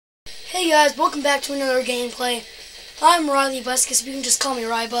Hey guys, welcome back to another gameplay. I'm Riley Buskus, you can just call me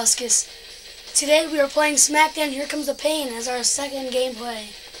Rye Buskus. Today we are playing Smackdown Here Comes the Pain as our second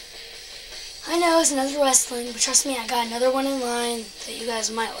gameplay. I know it's another wrestling, but trust me, I got another one in line that you guys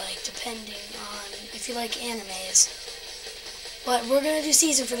might like, depending on if you like animes. But we're going to do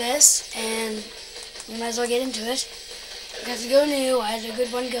season for this, and we might as well get into it. We have to go new. I had a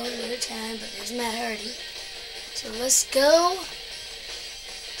good one going the other time, but there's Matt Hardy. So let's go.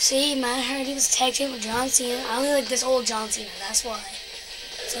 See, Matt Hardy was tag team with John Cena. I only like this old John Cena, that's why.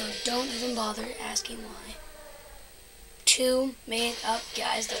 So don't even bother asking why. 2 made-up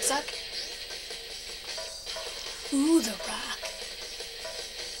guys that suck. Ooh, The Rock.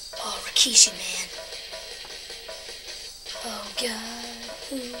 Oh, Rikishi, man. Oh, God,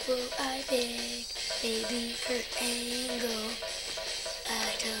 who will I pick? Baby Kurt Angle.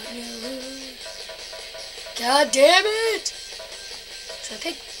 I don't know who. God damn it! Should I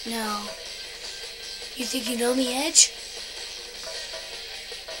pick? No. You think you know me, Edge?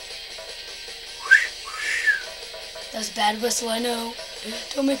 That was a bad whistle, I know.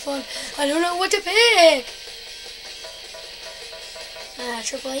 Don't make fun. I don't know what to pick!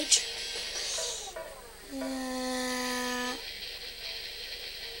 Triple H?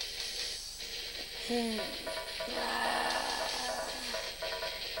 You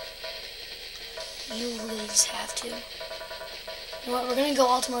really just have to. You know what, we're gonna go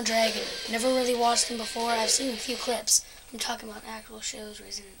Ultimo Dragon. Never really watched him before. I've seen a few clips. I'm talking about actual shows where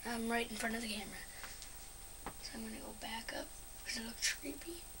I'm right in front of the camera. So I'm gonna go back up because it looks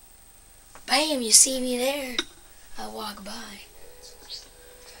creepy. Bam, you see me there. I walk by.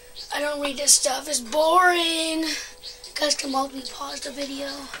 I don't read this stuff, it's boring. You guys can help me pause the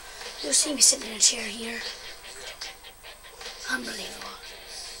video. You'll see me sitting in a chair here. Unbelievable.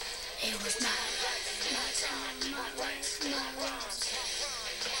 It was my life, my time, my life, my life.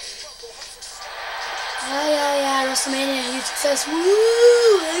 Yeah, WrestleMania, huge success. Woo!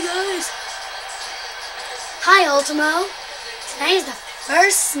 Hey guys! Hi Ultimo! Tonight is the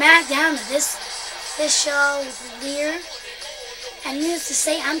first Smackdown of this show year. And needless to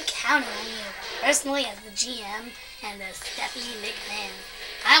say, I'm counting on you. Personally, as the GM and the Stephanie McMahon.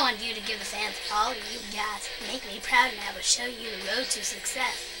 I want you to give the fans all you got. Make me proud and I will show you the road to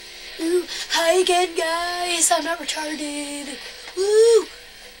success. Ooh, hi again guys! I'm not retarded. Woo!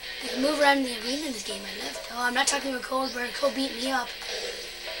 You can move around in the arena in this game, I love it. Oh, I'm not talking about Cold, Cole beat me up.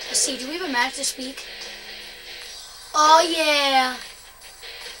 Let's see, do we have a match this week? Oh yeah!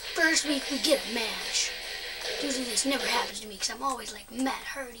 First week we get a match. Usually this never happens to me because I'm always like Matt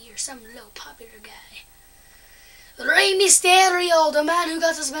Hardy or some low popular guy. Rey Mysterio, the man who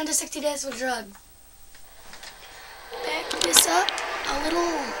got suspended 60 days for drug. Back this up a little.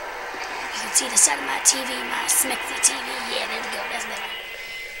 You can see the side of my TV, my Smexy TV. Yeah, there we go, that's better.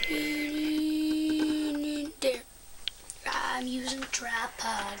 There. I'm using a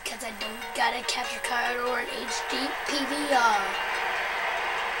tripod because I don't got a capture card or an HD PVR.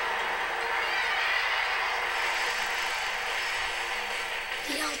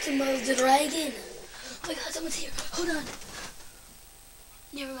 The Ultimo Dragon. Oh my god, someone's here. Hold on.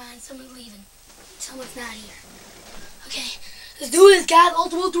 Never mind, someone's leaving. Someone's not here. Okay, let's do this, guys.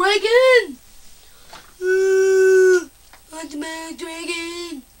 Ultimo Dragon! Ultimo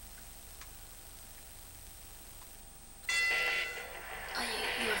Dragon! Oh,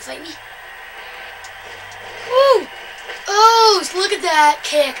 you wanna fight me? Woo! Oh, look at that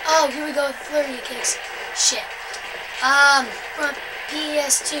kick. Oh, here we go, flirty kicks. Shit. From a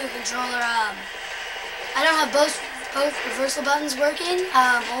PS2 controller, I don't have both reversal buttons working.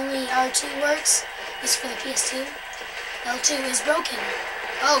 Only R2 works. This is for the PS2. L2 is broken.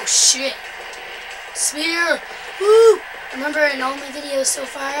 Oh shit. Spear. Woo! Remember in all my videos so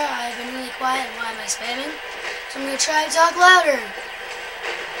far, I've been really quiet. Why am I spamming? So I'm gonna try to talk louder.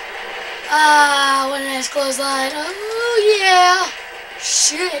 What a nice clothesline. Oh yeah.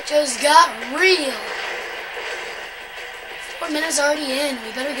 Shit just got real. 4 minutes already in.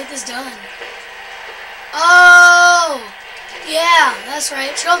 We better get this done. Oh! Yeah, that's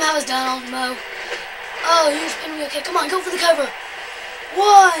right. Show them how it's done, Ultimo. Oh, here's pin me. Okay, come on, go for the cover.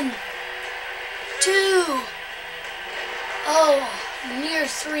 1, 2. Oh, near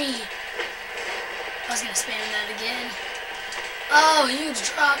 3. I was going to spam that again. Oh, huge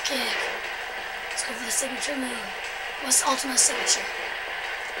drop kick. Let's go for the signature move. What's Ultimo's signature?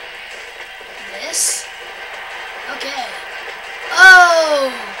 This? Okay.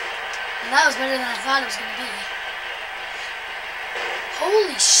 Oh! And that was better than I thought it was going to be.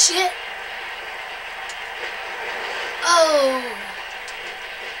 Holy shit! Oh!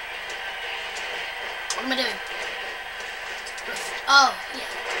 What am I doing? Oh, yeah.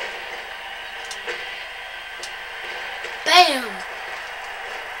 Bam!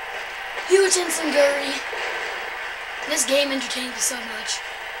 Huge Ensinguri. This game entertains me so much.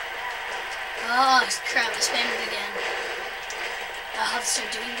 Oh crap, I spammed it again. I'll have to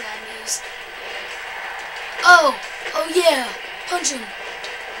start doing bad moves. Oh! Oh yeah! Punch him!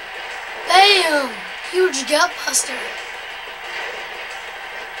 Bam! Huge gut buster.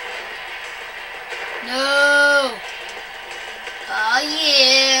 No! Oh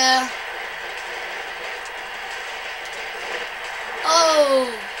yeah! Oh!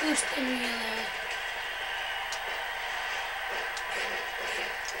 Huge pinwheel there.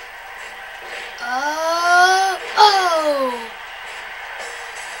 Oh!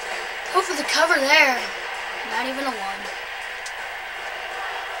 Go for the cover there. Not even a one.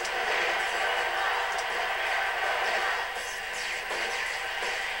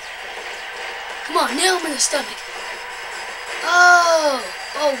 Come on, nail him in the stomach. Oh!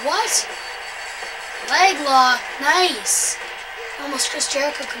 Oh, what? Leg lock. Nice. Almost Chris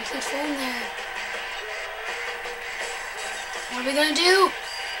Jericho complete form there. What are we gonna do?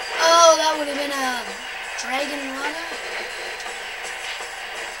 Oh, that would have been a Dragon Runner.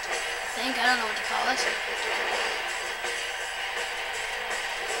 I don't know what to call it.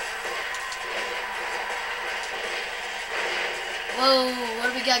 Whoa, what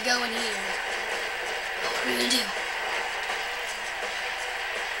do we got going here? What are we gonna do?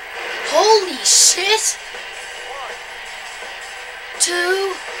 Holy shit! 2?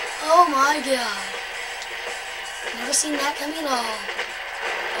 Oh my god. Never seen that coming at all.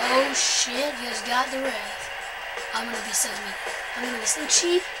 Oh shit, you guys got the ref. I'm gonna be so mean. I'm gonna be so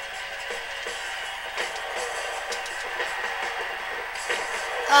cheap.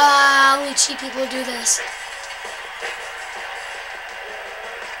 Only cheap people do this.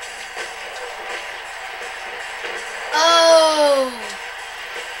 Oh!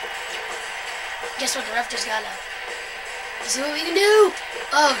 Guess what? The ref just got up. Let's see what we can do.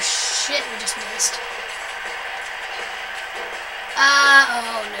 Oh shit! We just missed.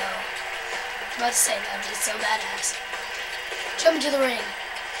 Oh no! I was about to say that would be so badass. Jump into the ring.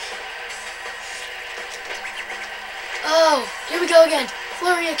 Oh! Here we go again.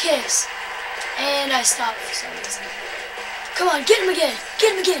 Flurry of kicks. And I stopped for some reason. Come on, get him again.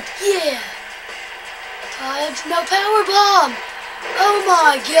 Get him again. Yeah. No power bomb. Oh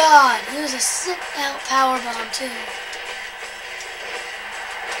my god. It was a sick out power bomb too.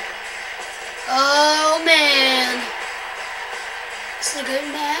 Oh man. This is a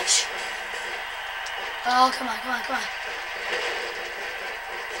good match. Oh, come on, come on, come on.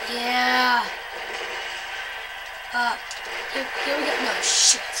 Yeah. Here we go. No,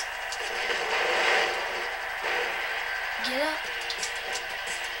 shit. Get up.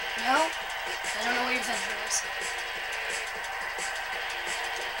 No? I don't know where your finisher is.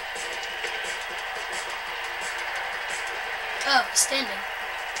 Oh, standing.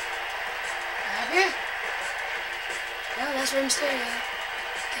 Right up here? No, that's Rey Mysterio.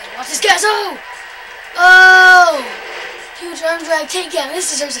 Okay, watch this, guys. Oh! Oh! Huge arm drag takedown. This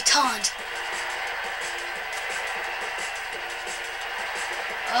deserves a taunt.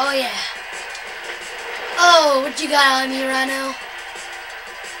 Oh, yeah. Oh, what you got on me right now?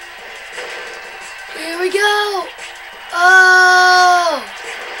 Here we go. Oh!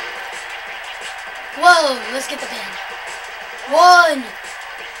 Whoa, let's get the pin. 1,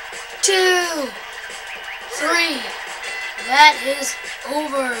 2, 3. That is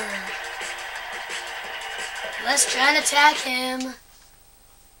over. Let's try and attack him.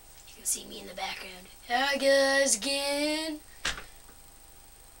 You can see me in the background. Hi guys, again.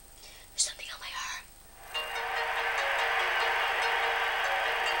 There's something on my arm.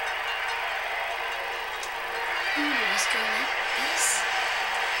 Let's go like this.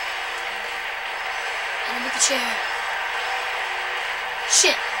 And then with the chair.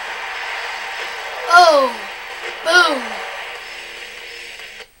 Shit. Oh. Boom.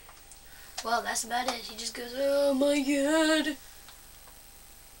 Well, that's about it. He just goes, oh my god.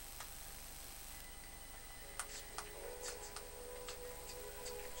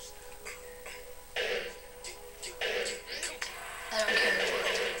 I don't care.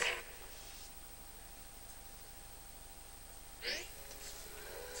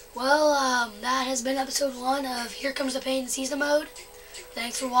 Well, that has been episode 1 of Here Comes the Pain Season Mode.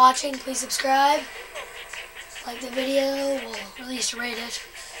 Thanks for watching. Please subscribe. Like the video. We'll at least rate it.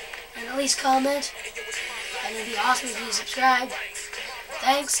 And at least comment. And it'd be awesome if you subscribe.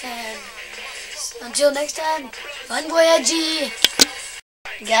 Thanks, and until next time, fun voyage!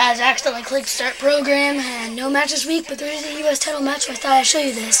 Guys, I accidentally clicked start program, and no match this week, but there is a US title match, so I thought I'd show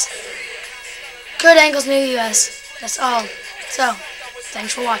you this. Kurt Angle's new US. That's all. So,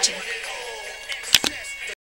 thanks for watching.